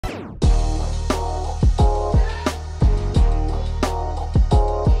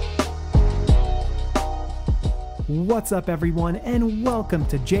What's up everyone, and welcome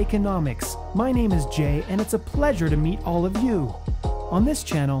to Jayconomics. My name is Jay and it's a pleasure to meet all of you. On this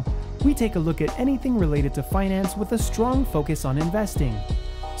channel, we take a look at anything related to finance with a strong focus on investing.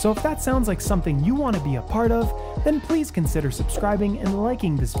 So if that sounds like something you want to be a part of, then please consider subscribing and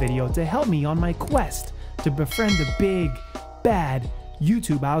liking this video to help me on my quest to befriend the big, bad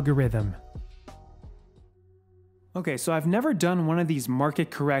YouTube algorithm. Okay, so I've never done one of these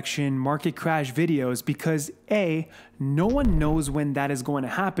market correction, market crash videos because A, no one knows when that is going to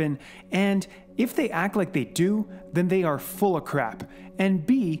happen, and if they act like they do, then they are full of crap. And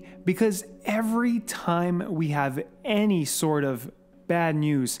B, because every time we have any sort of bad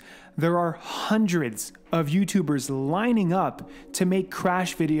news, there are hundreds of YouTubers lining up to make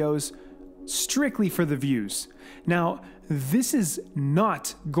crash videos strictly for the views. Now, this is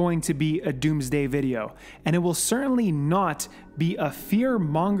not going to be a doomsday video, and it will certainly not be a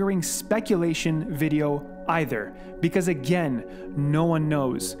fear-mongering speculation video either, because again, no one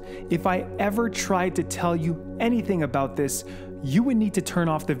knows. If I ever tried to tell you anything about this, you would need to turn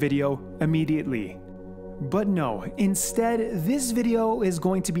off the video immediately. But no, instead, this video is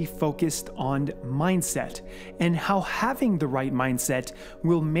going to be focused on mindset and how having the right mindset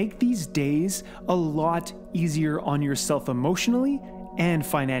will make these days a lot easier on yourself emotionally and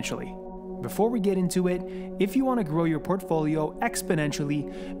financially. Before we get into it, if you want to grow your portfolio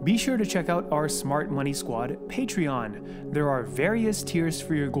exponentially, be sure to check out our Smart Money Squad Patreon. There are various tiers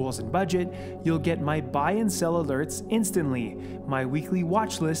for your goals and budget. You'll get my buy and sell alerts instantly, my weekly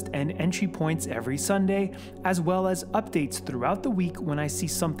watch list and entry points every Sunday, as well as updates throughout the week when I see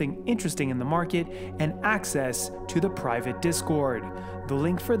something interesting in the market, and access to the private Discord. The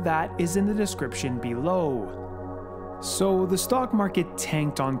link for that is in the description below. So the stock market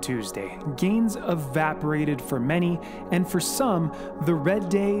tanked on Tuesday. Gains evaporated for many, and for some, the red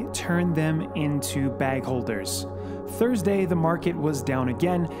day turned them into bag holders. Thursday, the market was down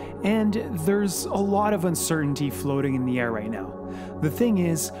again, and there's a lot of uncertainty floating in the air right now. The thing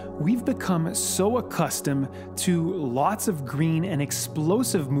is, we've become so accustomed to lots of green and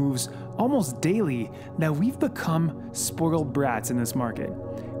explosive moves almost daily that we've become spoiled brats in this market.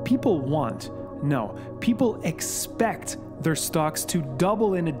 People expect their stocks to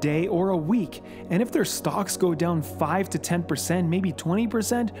double in a day or a week, and if their stocks go down 5 to 10%, maybe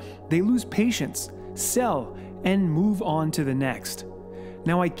 20%, they lose patience, sell, and move on to the next.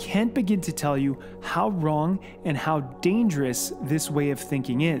 Now, I can't begin to tell you how wrong and how dangerous this way of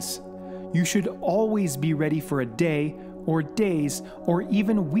thinking is. You should always be ready for a day, or days, or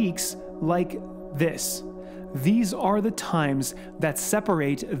even weeks like this. These are the times that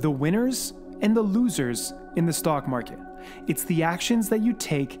separate the winners and the losers in the stock market. It's the actions that you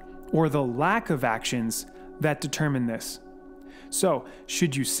take, or the lack of actions, that determine this. So,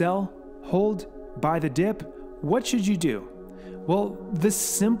 should you sell, hold, buy the dip? What should you do? Well, the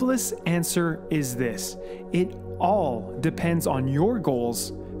simplest answer is this. It all depends on your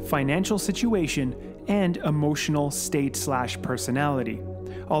goals, financial situation, and emotional state/personality.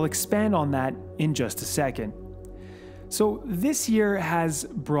 I'll expand on that in just a second. So this year has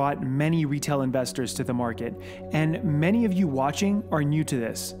brought many retail investors to the market, and many of you watching are new to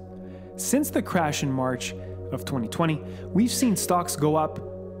this. Since the crash in March of 2020, we've seen stocks go up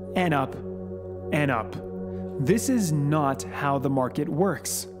and up and up. This is not how the market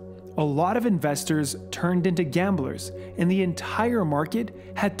works. A lot of investors turned into gamblers, and the entire market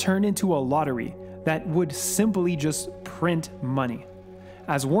had turned into a lottery that would simply just print money.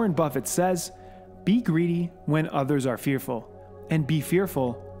 As Warren Buffett says, be greedy when others are fearful, and be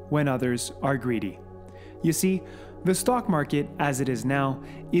fearful when others are greedy. You see, the stock market, as it is now,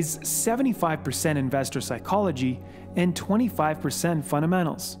 is 75% investor psychology and 25%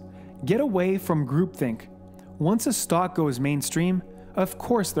 fundamentals. Get away from groupthink. Once a stock goes mainstream, of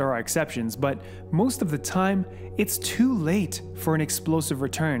course there are exceptions, but most of the time, it's too late for an explosive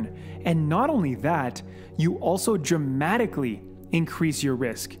return. And not only that, you also dramatically increase your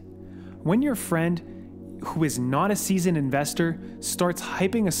risk. When your friend, who is not a seasoned investor, starts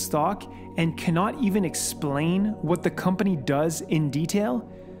hyping a stock and cannot even explain what the company does in detail,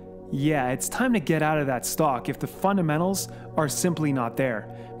 yeah, it's time to get out of that stock if the fundamentals are simply not there.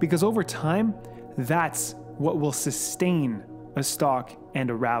 Because over time, that's what will sustain a stock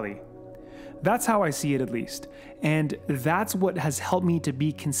and a rally. That's how I see it, at least. And that's what has helped me to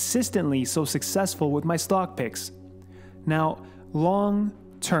be consistently so successful with my stock picks. Now, long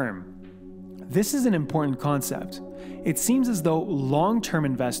term. This is an important concept. It seems as though long-term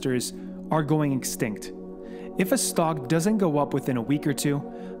investors are going extinct. If a stock doesn't go up within a week or two,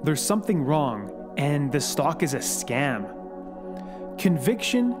 there's something wrong, and the stock is a scam.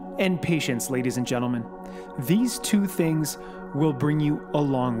 Conviction and patience, ladies and gentlemen. These two things will bring you a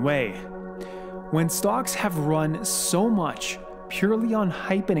long way. When stocks have run so much purely on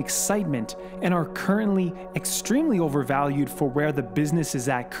hype and excitement and are currently extremely overvalued for where the business is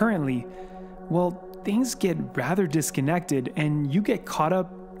at currently, well, things get rather disconnected and you get caught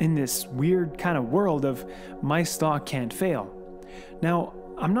up in this weird kind of world of my stock can't fail. Now,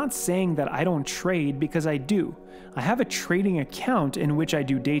 I'm not saying that I don't trade, because I do. I have a trading account in which I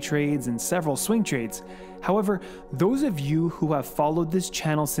do day trades and several swing trades. However, those of you who have followed this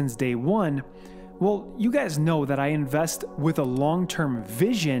channel since day one, well, you guys know that I invest with a long-term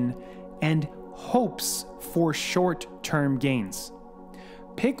vision and hopes for short-term gains.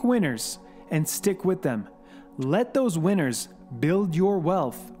 Pick winners and stick with them. Let those winners build your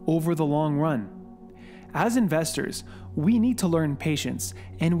wealth over the long run. As investors, we need to learn patience,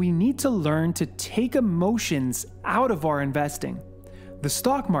 and we need to learn to take emotions out of our investing. The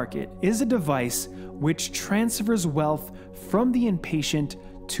stock market is a device which transfers wealth from the impatient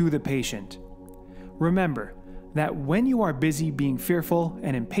to the patient. Remember that when you are busy being fearful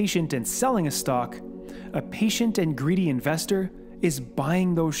and impatient and selling a stock, a patient and greedy investor is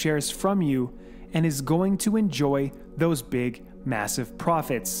buying those shares from you and is going to enjoy those big, massive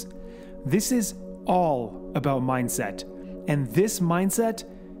profits. This is all about mindset. And this mindset,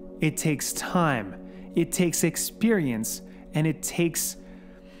 it takes time, it takes experience, and it takes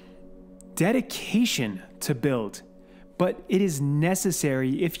dedication to build. But it is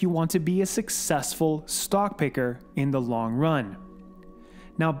necessary if you want to be a successful stock picker in the long run.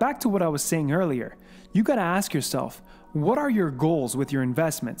 Now, back to what I was saying earlier, you gotta ask yourself, what are your goals with your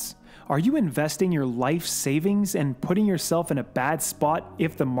investments? Are you investing your life savings and putting yourself in a bad spot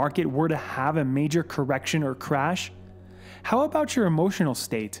if the market were to have a major correction or crash? How about your emotional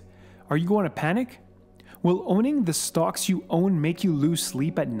state? Are you going to panic? Will owning the stocks you own make you lose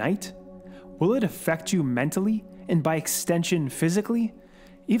sleep at night? Will it affect you mentally and by extension physically?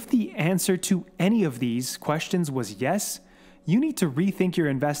 If the answer to any of these questions was yes, you need to rethink your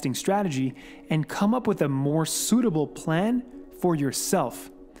investing strategy and come up with a more suitable plan for yourself,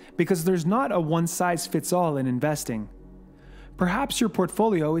 because there's not a one-size-fits-all in investing. Perhaps your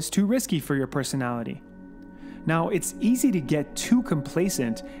portfolio is too risky for your personality. Now, it's easy to get too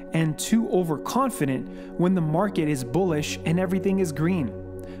complacent and too overconfident when the market is bullish and everything is green.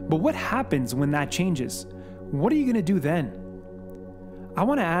 But what happens when that changes? What are you going to do then? I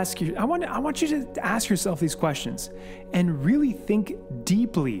want you to ask yourself these questions and really think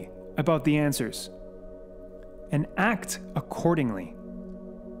deeply about the answers and act accordingly.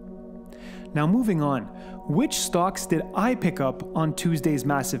 Now, moving on, which stocks did I pick up on Tuesday's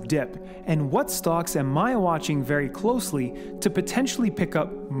massive dip, and what stocks am I watching very closely to potentially pick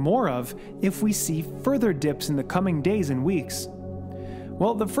up more of if we see further dips in the coming days and weeks?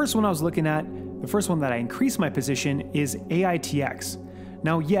 Well, the first one I was looking at, the first one that I increased my position, is AITX.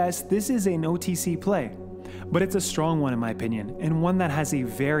 Now, yes, this is an OTC play, but it's a strong one in my opinion, and one that has a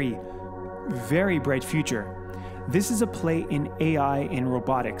very, very bright future. This is a play in AI and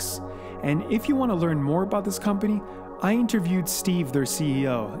robotics. And if you want to learn more about this company, I interviewed Steve, their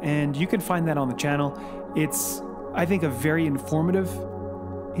CEO, and you can find that on the channel. It's, I think, a very informative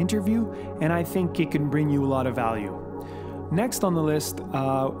interview, and I think it can bring you a lot of value. Next on the list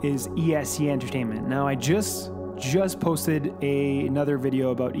is ESC Entertainment. Now, I just posted another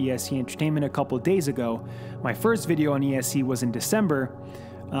video about ESC Entertainment a couple of days ago. My first video on ESC was in December.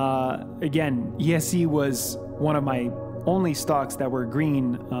 Again, ESC was one of my only stocks that were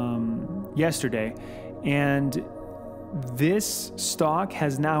green yesterday, and this stock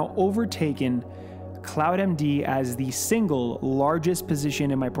has now overtaken CloudMD as the single largest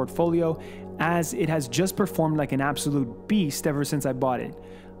position in my portfolio, as it has just performed like an absolute beast ever since I bought it.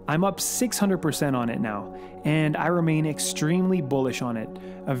 I'm up 600% on it now, and I remain extremely bullish on it.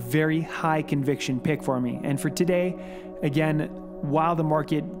 A very high conviction pick for me. And for today, again, while the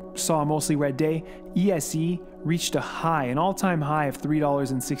market saw a mostly red day, ESE reached a high, an all-time high of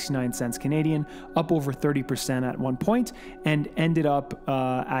 $3.69 Canadian, up over 30% at one point, and ended up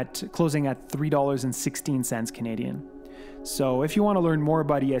at closing at $3.16 Canadian. So if you want to learn more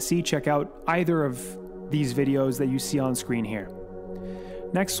about ESE, check out either of these videos that you see on screen here.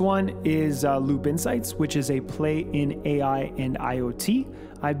 Next one is Loop Insights, which is a play in AI and IoT.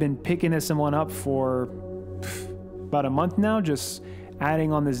 I've been picking this one up for about a month now, just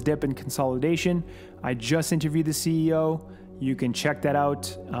adding on this dip and consolidation. I just interviewed the CEO. You can check that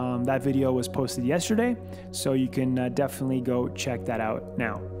out. That video was posted yesterday, so you can definitely go check that out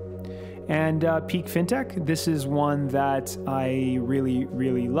now. And Peak Fintech, this is one that I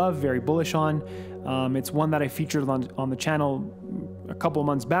really love, very bullish on. It's one that I featured on the channel a couple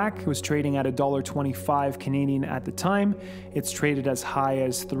months back. It was trading at $1.25 Canadian at the time. It's traded as high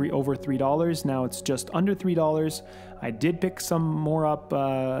as over $3. Now it's just under $3. I did pick some more up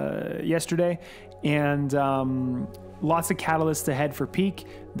yesterday, and lots of catalysts ahead for Peak.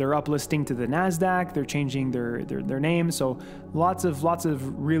 They're uplisting to the NASDAQ. They're changing their name. So lots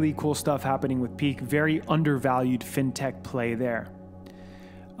of really cool stuff happening with Peak. Very undervalued fintech play there.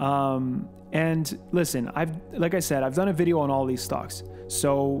 And listen, like I said, I've done a video on all these stocks.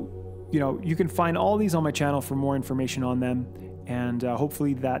 So, you can find all these on my channel for more information on them. And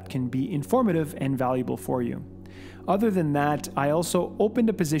hopefully that can be informative and valuable for you. Other than that, I also opened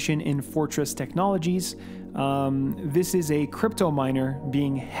a position in Fortress Technologies. This is a crypto miner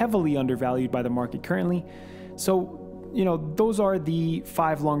being heavily undervalued by the market currently. So, those are the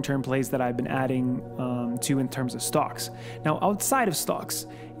 5 long-term plays that I've been adding to in terms of stocks. Now, outside of stocks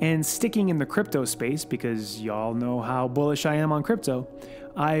and sticking in the crypto space, because y'all know how bullish I am on crypto,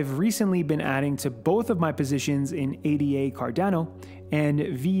 I've recently been adding to both of my positions in ADA Cardano and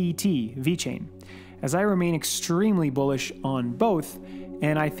VET, VeChain, as I remain extremely bullish on both,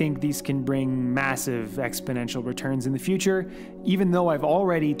 and I think these can bring massive exponential returns in the future, even though I've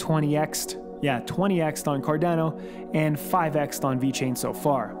already 20x'd on Cardano and 5x'd on VeChain so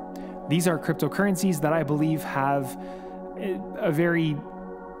far. These are cryptocurrencies that I believe have a very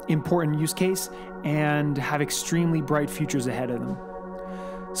important use case and have extremely bright futures ahead of them.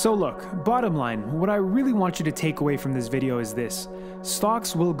 So look, bottom line, what I really want you to take away from this video is this: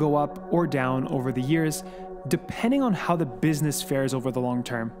 stocks will go up or down over the years, depending on how the business fares over the long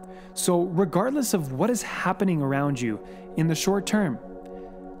term. So regardless of what is happening around you in the short term,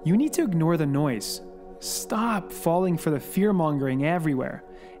 you need to ignore the noise. Stop falling for the fear-mongering everywhere.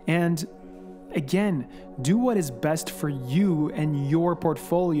 And again, do what is best for you and your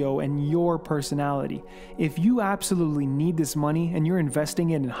portfolio and your personality. If you absolutely need this money and you're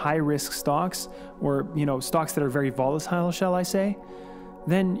investing it in high-risk stocks, or stocks that are very volatile, shall I say,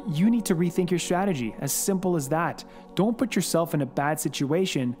 then you need to rethink your strategy. As simple as that. Don't put yourself in a bad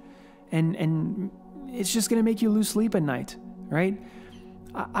situation, and it's just gonna make you lose sleep at night, right?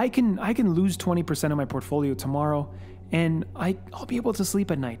 I can lose 20% of my portfolio tomorrow, and I'll be able to sleep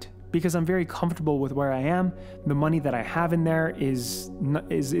at night because I'm very comfortable with where I am. The money that I have in there is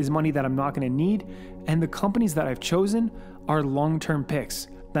money that I'm not going to need, and the companies that I've chosen are long-term picks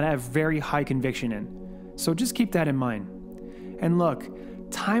that I have very high conviction in. So just keep that in mind. And look,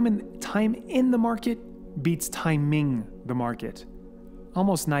 time in the market beats timing the market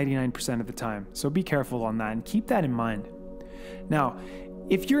almost 99% of the time. So be careful on that and keep that in mind. Now,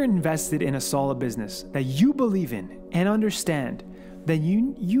 if you're invested in a solid business that you believe in and understand, then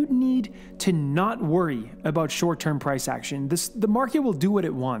you need to not worry about short-term price action. The market will do what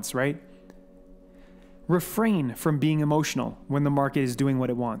it wants, right? Refrain from being emotional when the market is doing what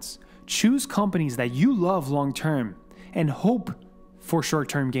it wants. Choose companies that you love long-term and hope for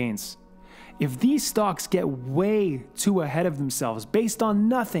short-term gains. If these stocks get way too ahead of themselves based on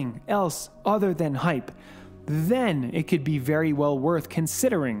nothing else other than hype, then it could be very well worth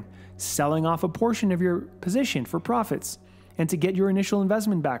considering selling off a portion of your position for profits and to get your initial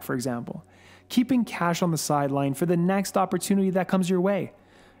investment back, for example. Keeping cash on the sideline for the next opportunity that comes your way,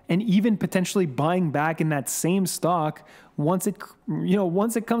 and even potentially buying back in that same stock once it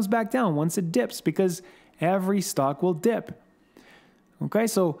comes back down, once it dips, because every stock will dip. Okay,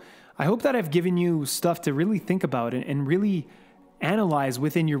 so I hope that I've given you stuff to really think about and really analyze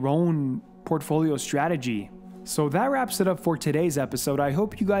within your own portfolio strategy. So that wraps it up for today's episode. I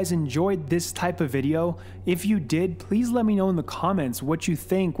hope you guys enjoyed this type of video. If you did, please let me know in the comments what you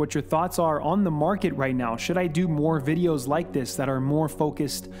think, what your thoughts are on the market right now. Should I do more videos like this that are more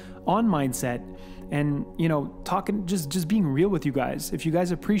focused on mindset and, talking, just being real with you guys? If you guys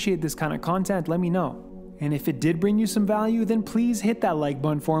appreciate this kind of content, let me know. And if it did bring you some value, then please hit that like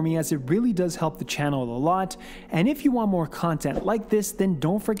button for me, as it really does help the channel a lot. And if you want more content like this, then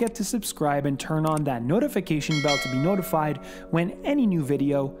don't forget to subscribe and turn on that notification bell to be notified when any new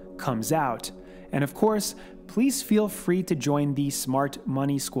video comes out. And of course, please feel free to join the Smart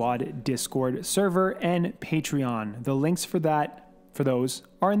Money Squad Discord server and Patreon. The links for those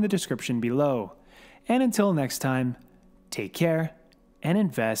are in the description below. And until next time, take care and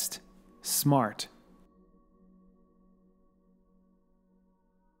invest smart.